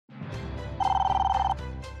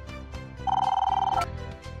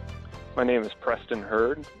My name is Preston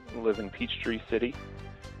Heard. I live in Peachtree City.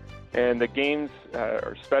 And the games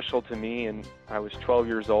are special to me. And I was 12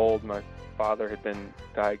 years old. My father had been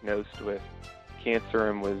diagnosed with cancer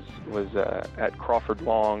and was at Crawford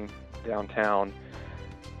Long downtown.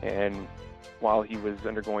 And while he was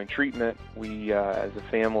undergoing treatment, we, as a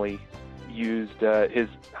family, used his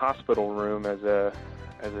hospital room as a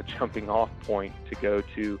jumping-off point to go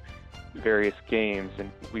to various games.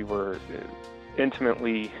 And we were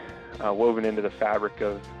intimately woven into the fabric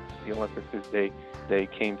of the Olympics as they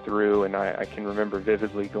came through, and I can remember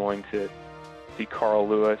vividly going to see Carl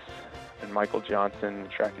Lewis and Michael Johnson,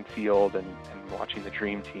 track and field, and watching the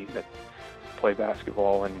Dream Team play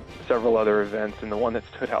basketball and several other events. And the one that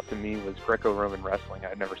stood out to me was Greco-Roman wrestling.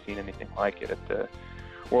 I'd never seen anything like it at the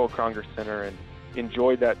World Congress Center, and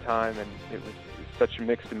enjoyed that time. And it was such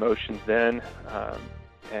mixed emotions then,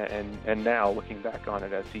 and now looking back on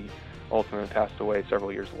it as he ultimately passed away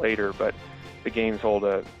several years later. But the games hold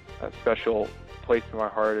a special place in my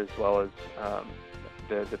heart, as well as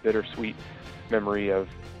the bittersweet memory of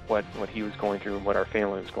what he was going through and what our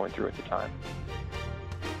family was going through at the time.